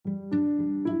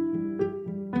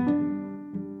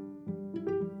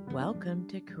Welcome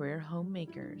to Career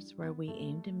Homemakers, where we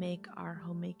aim to make our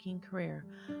homemaking career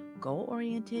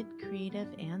goal-oriented, creative,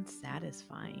 and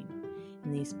satisfying.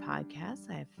 In these podcasts,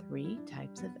 I have 3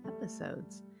 types of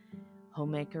episodes: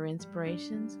 homemaker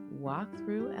inspirations,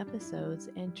 walkthrough episodes,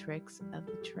 and tricks of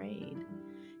the trade.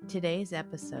 Today's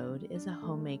episode is a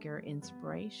homemaker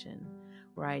inspiration,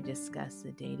 where I discuss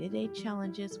the day-to-day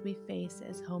challenges we face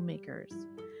as homemakers,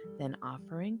 then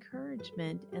offer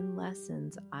encouragement and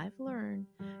lessons I've learned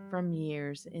from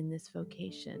years in this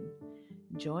vocation.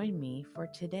 Join me for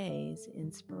today's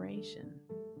inspiration.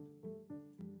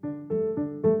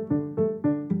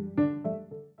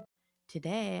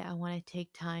 Today, I want to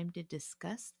take time to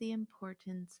discuss the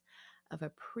importance of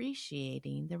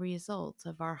appreciating the results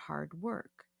of our hard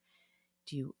work.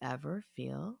 Do you ever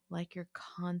feel like you're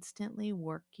constantly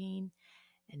working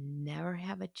and never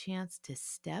have a chance to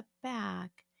step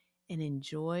back and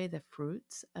enjoy the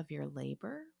fruits of your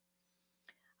labor?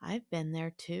 I've been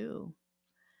there too.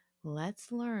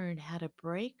 Let's learn how to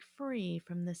break free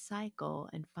from the cycle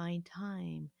and find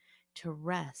time to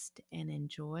rest and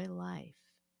enjoy life.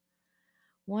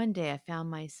 One day I found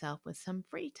myself with some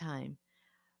free time.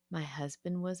 My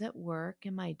husband was at work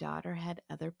and my daughter had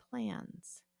other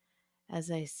plans.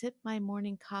 As I sipped my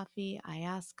morning coffee, I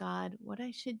asked God what I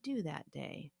should do that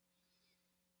day.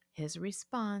 His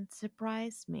response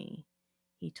surprised me.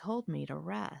 He told me to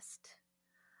rest.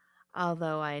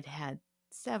 Although I had had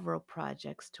several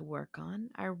projects to work on,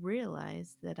 I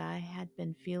realized that I had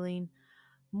been feeling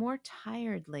more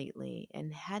tired lately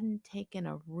and hadn't taken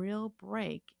a real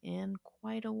break in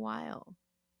quite a while.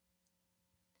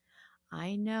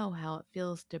 I know how it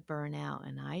feels to burn out,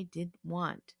 and I didn't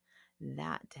want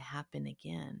that to happen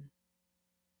again.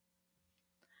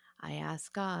 I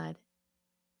asked God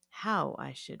how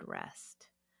I should rest,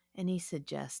 and He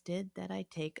suggested that I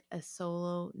take a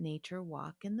solo nature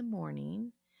walk in the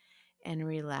morning and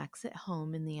relax at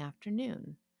home in the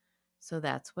afternoon. So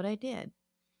that's what I did.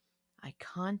 I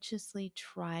consciously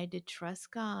tried to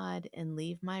trust God and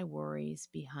leave my worries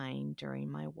behind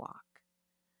during my walk.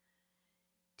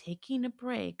 Taking a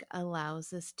break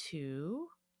allows us to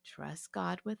trust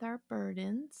God with our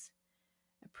burdens,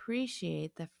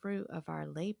 appreciate the fruit of our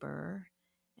labor,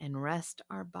 and rest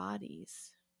our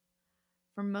bodies.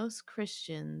 For most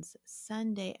Christians,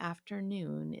 Sunday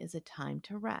afternoon is a time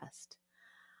to rest,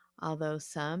 although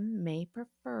some may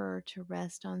prefer to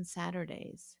rest on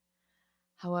Saturdays.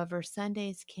 However,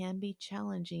 Sundays can be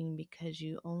challenging because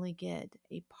you only get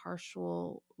a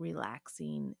partial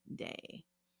relaxing day.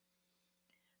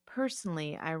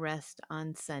 Personally, I rest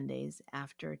on Sundays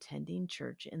after attending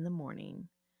church in the morning.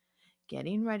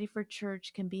 Getting ready for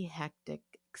church can be hectic,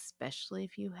 especially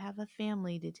if you have a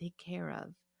family to take care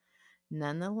of.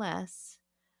 Nonetheless,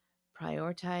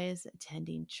 prioritize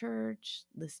attending church,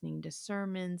 listening to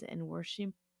sermons, and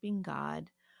worshiping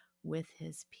God with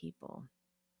His people.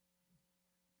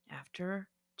 After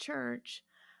church,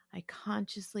 I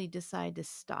consciously decide to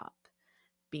stop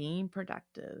being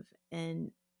productive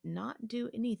and not do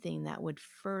anything that would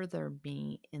further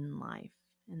me in life.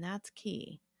 And that's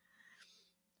key.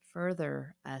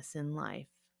 Further us in life.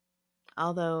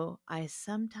 Although I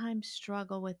sometimes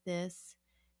struggle with this,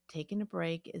 taking a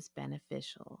break is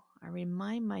beneficial. I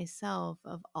remind myself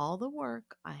of all the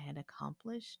work I had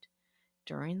accomplished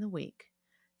during the week,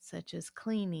 such as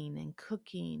cleaning and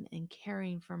cooking and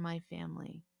caring for my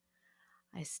family.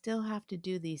 I still have to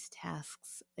do these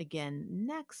tasks again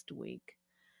next week,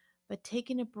 but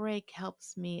taking a break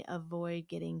helps me avoid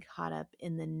getting caught up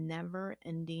in the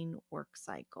never-ending work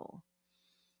cycle.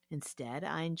 Instead,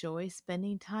 I enjoy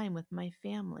spending time with my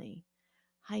family,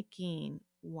 hiking,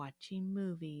 watching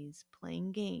movies,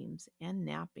 playing games, and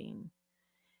napping.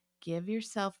 Give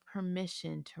yourself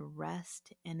permission to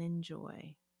rest and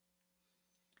enjoy.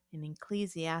 In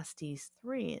Ecclesiastes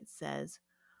 3, it says,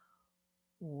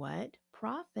 "What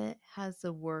profit has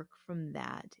the work from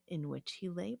that in which he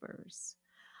labors?"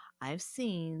 I've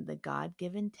seen the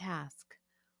God-given task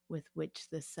with which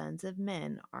the sons of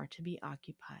men are to be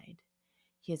occupied.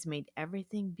 He has made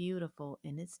everything beautiful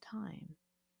in its time.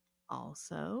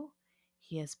 Also,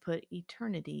 He has put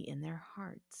eternity in their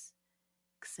hearts,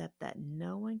 except that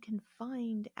no one can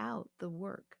find out the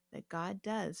work that God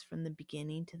does from the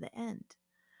beginning to the end.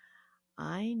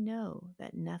 I know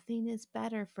that nothing is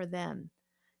better for them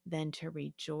than to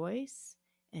rejoice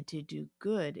and to do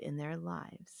good in their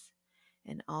lives,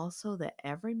 and also that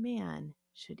every man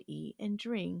should eat and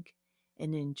drink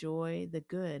and enjoy the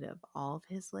good of all of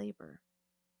his labor.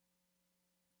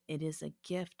 It is a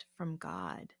gift from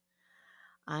God.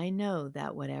 I know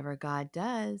that whatever God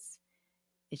does,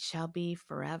 it shall be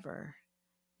forever.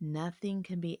 Nothing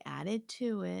can be added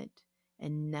to it,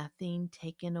 and nothing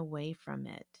taken away from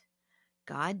it.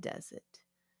 God does it,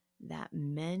 that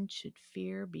men should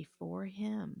fear before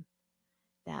him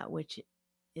that which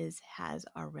has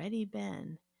already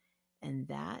been, and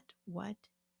that what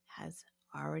has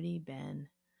already been.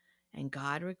 And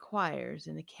God requires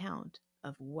an account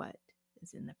of what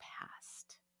is in the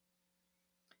past.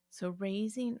 So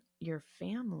raising your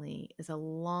family is a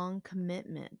long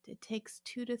commitment. It takes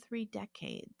 2 to 3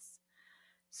 decades.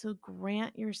 So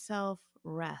grant yourself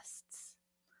rests.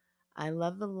 I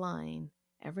love the line,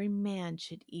 every man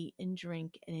should eat and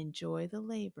drink and enjoy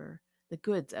the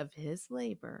goods of his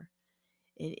labor.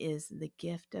 It is the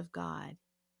gift of God.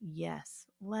 Yes,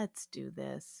 let's do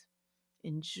this.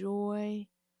 Enjoy.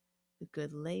 The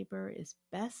good labor is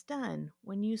best done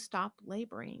when you stop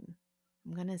laboring.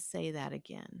 I'm going to say that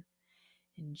again.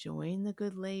 Enjoying the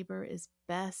good labor is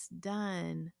best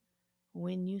done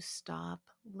when you stop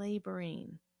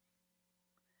laboring.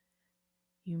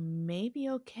 You may be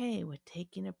okay with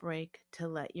taking a break to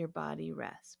let your body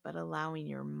rest, but allowing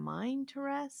your mind to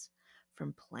rest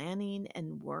from planning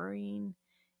and worrying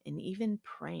and even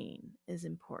praying is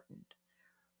important.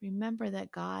 Remember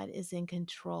that God is in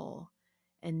control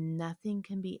and nothing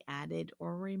can be added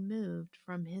or removed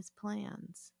from his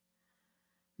plans.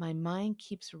 My mind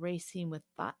keeps racing with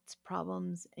thoughts,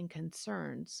 problems, and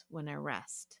concerns when I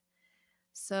rest.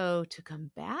 So, to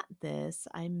combat this,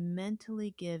 I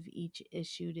mentally give each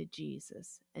issue to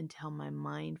Jesus until my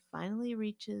mind finally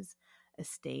reaches a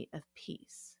state of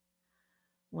peace.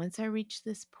 Once I reach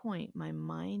this point, my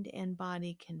mind and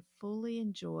body can fully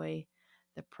enjoy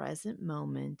the present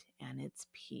moment and its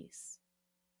peace.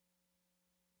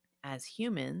 As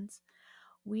humans,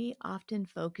 we often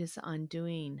focus on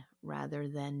doing rather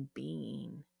than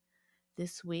being.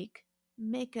 This week,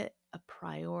 make it a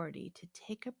priority to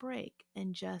take a break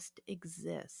and just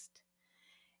exist.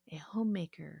 As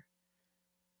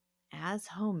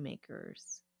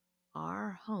homemakers,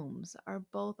 our homes are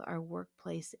both our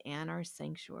workplace and our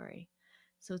sanctuary.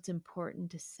 So it's important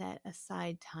to set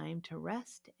aside time to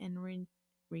rest and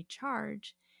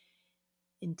recharge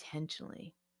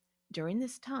intentionally. During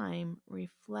this time,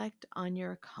 reflect on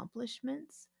your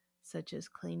accomplishments, such as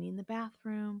cleaning the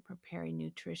bathroom, preparing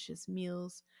nutritious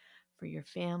meals for your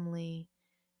family,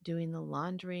 doing the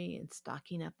laundry, and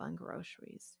stocking up on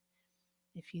groceries.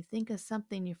 If you think of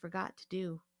something you forgot to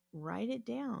do, write it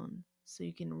down so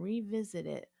you can revisit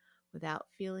it without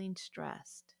feeling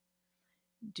stressed.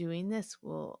 Doing this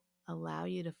will allow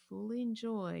you to fully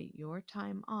enjoy your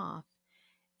time off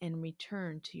and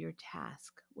return to your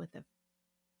task with a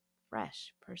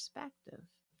fresh perspective.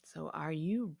 So, are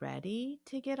you ready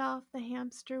to get off the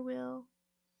hamster wheel?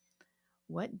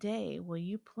 What day will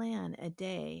you plan a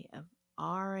day of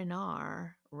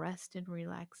R&R, rest and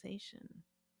relaxation?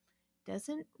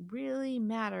 Doesn't really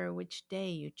matter which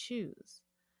day you choose,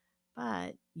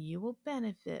 but you will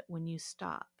benefit when you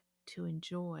stop to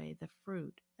enjoy the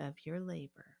fruit of your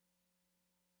labor.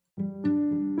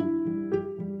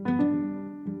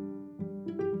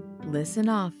 Listen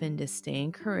often to stay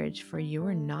encouraged, for you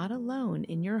are not alone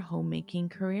in your homemaking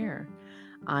career.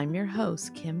 I'm your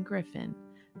host, Kim Griffin.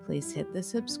 Please hit the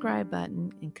subscribe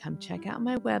button and come check out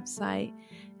my website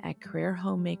at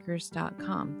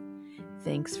careerhomemakers.com.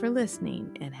 Thanks for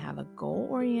listening and have a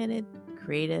goal-oriented,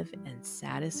 creative, and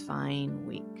satisfying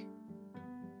week.